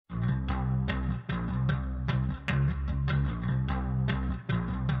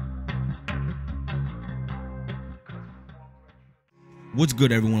What's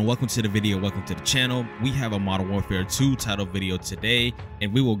good, everyone? Welcome to the video. Welcome to the channel. We have a Modern Warfare 2 title video today,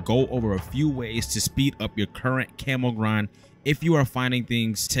 and we will go over a few ways to speed up your current camo grind if you are finding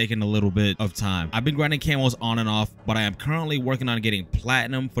things taking a little bit of time. I've been grinding camos on and off, but I am currently working on getting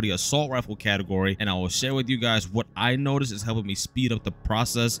platinum for the assault rifle category, and I will share with you guys what I noticed is helping me speed up the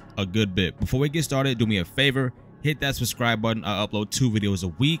process a good bit. Before we get started, do me a favor. Hit that subscribe button. I upload 2 videos a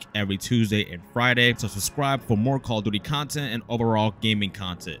week every Tuesday and Friday, so subscribe for more Call of Duty content and overall gaming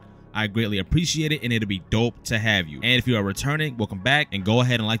content. I greatly appreciate it, and it'll be dope to have you. And if you are returning, welcome back, and go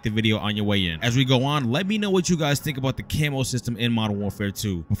ahead and like the video on your way in. As we go on, let me know what you guys think about the camo system in Modern Warfare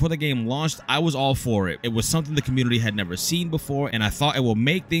 2. Before the game launched, I was all for it. It was something the community had never seen before, and I thought it will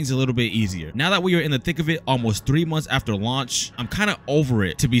make things a little bit easier. Now that we are in the thick of it, almost 3 months after launch, I'm kind of over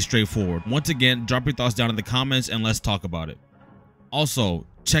it, to be straightforward. Once again, drop your thoughts down in the comments and let's talk about it. Also,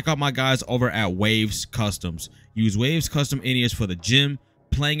 check out my guys over at Waves Customs. Use Waves Custom in-ears for the gym,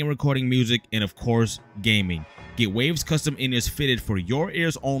 playing and recording music, and of course gaming. Get Waves custom in-ears fitted for your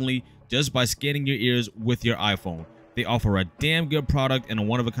ears only just by scanning your ears with your iPhone. They offer a damn good product and a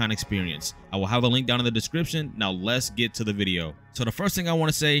one-of-a-kind experience. I will have a link down in the description. Now let's get to the video. So the first thing I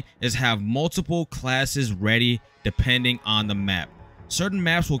want to say is have multiple classes ready depending on the map. Certain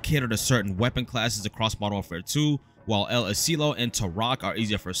maps will cater to certain weapon classes across Modern Warfare 2, while El Asilo and Tarak are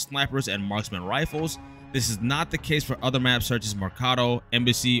easier for snipers and marksman rifles. This is not the case for other maps such as Mercado,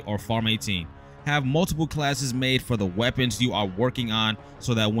 Embassy, or Farm 18. Have multiple classes made for the weapons you are working on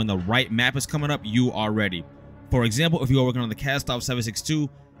so that when the right map is coming up, you are ready. For example, if you are working on the Castov 762,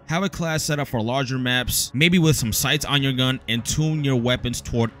 have a class set up for larger maps, maybe with some sights on your gun, and tune your weapons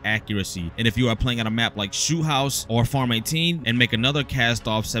toward accuracy. And if you are playing on a map like Shoot House or Farm 18, and make another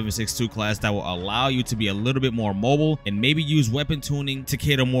Castov 762 class that will allow you to be a little bit more mobile, and maybe use weapon tuning to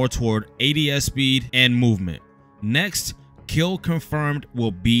cater more toward ADS speed and movement. Next, Kill Confirmed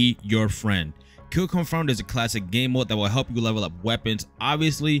will be your friend. Kill Confirmed is a classic game mode that will help you level up weapons.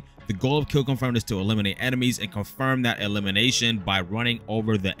 Obviously, the goal of Kill Confirmed is to eliminate enemies and confirm that elimination by running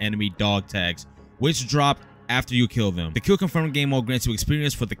over the enemy dog tags, which drop after you kill them. The Kill Confirmed game mode grants you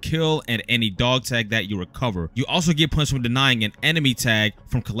experience for the kill and any dog tag that you recover. You also get points from denying an enemy tag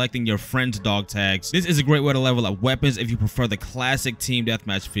from collecting your friend's dog tags. This is a great way to level up weapons if you prefer the classic team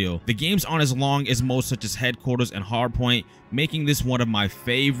deathmatch feel. The games aren't as long as modes such as Headquarters and Hardpoint, making this one of my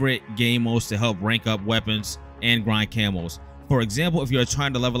favorite game modes to help rank up weapons and grind camos. For example, if you're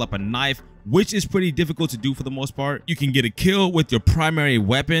trying to level up a knife, which is pretty difficult to do for the most part, you can get a kill with your primary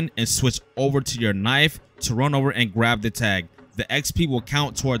weapon and switch over to your knife to run over and grab the tag. The XP will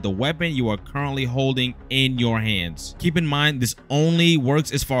count toward the weapon you are currently holding in your hands. Keep in mind, this only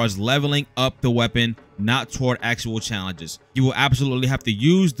works as far as leveling up the weapon, not toward actual challenges. You will absolutely have to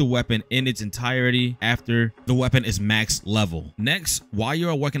use the weapon in its entirety after the weapon is max level. Next, while you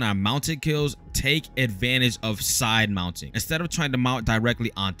are working on mounted kills, take advantage of side mounting. Instead of trying to mount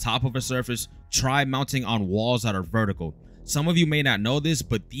directly on top of a surface, try mounting on walls that are vertical. Some of you may not know this,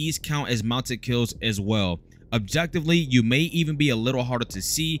 but these count as mounted kills as well. Objectively, you may even be a little harder to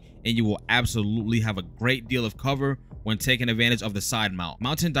see, and you will absolutely have a great deal of cover when taking advantage of the side mount.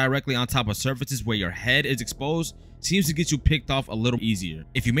 Mounting directly on top of surfaces where your head is exposed seems to get you picked off a little easier.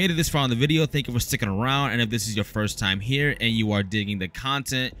 If you made it this far in the video, thank you for sticking around, and if this is your first time here and you are digging the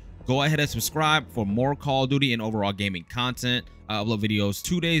content, go ahead and subscribe for more Call of Duty and overall gaming content. I upload videos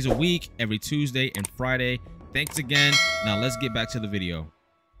 2 days a week, every Tuesday and Friday. Thanks again. Now let's get back to the video.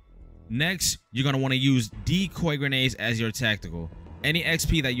 Next, you're going to want to use decoy grenades as your tactical. Any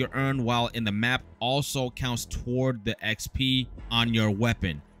XP that you earn while in the map also counts toward the XP on your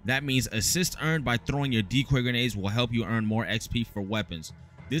weapon. That means assists earned by throwing your decoy grenades will help you earn more XP for weapons.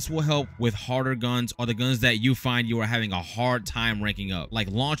 This will help with harder guns or the guns that you find you are having a hard time ranking up,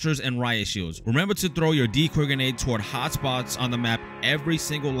 like launchers and riot shields. Remember to throw your decoy grenade toward hotspots on the map every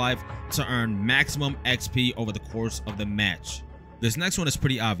single life to earn maximum XP over the course of the match. This next one is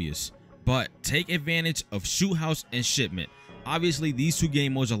pretty obvious, but take advantage of Shoot House and Shipment. Obviously, these 2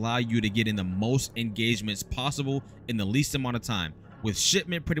 game modes allow you to get in the most engagements possible in the least amount of time, with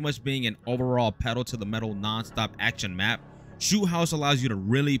Shipment pretty much being an overall pedal to the metal non-stop action map. Shoot House allows you to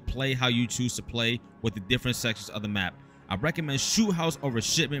really play how you choose to play with the different sections of the map. I recommend Shoot House over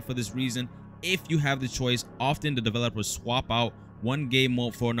Shipment for this reason. If you have the choice, often the developers swap out one game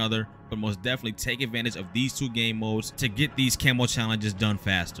mode for another, but most definitely take advantage of these 2 game modes to get these camo challenges done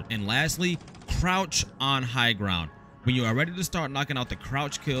faster. And lastly, crouch on high ground. When you are ready to start knocking out the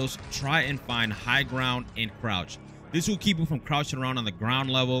crouch kills, try and find high ground and crouch. This will keep you from crouching around on the ground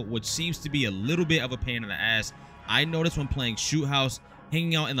level, which seems to be a little bit of a pain in the ass. I noticed when playing Shoot House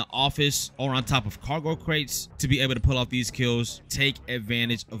hanging out in the office or on top of cargo crates to be able to pull off these kills. Take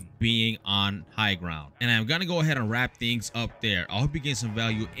advantage of being on high ground. And I'm gonna go ahead and wrap things up there. I hope you gain some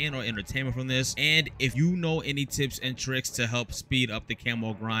value and or entertainment from this. And if you know any tips and tricks to help speed up the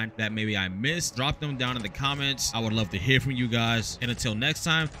camo grind that maybe I missed, drop them down in the comments. I would love to hear from you guys. And until next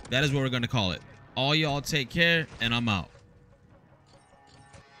time, that is what we're gonna call it. All y'all take care, and I'm out.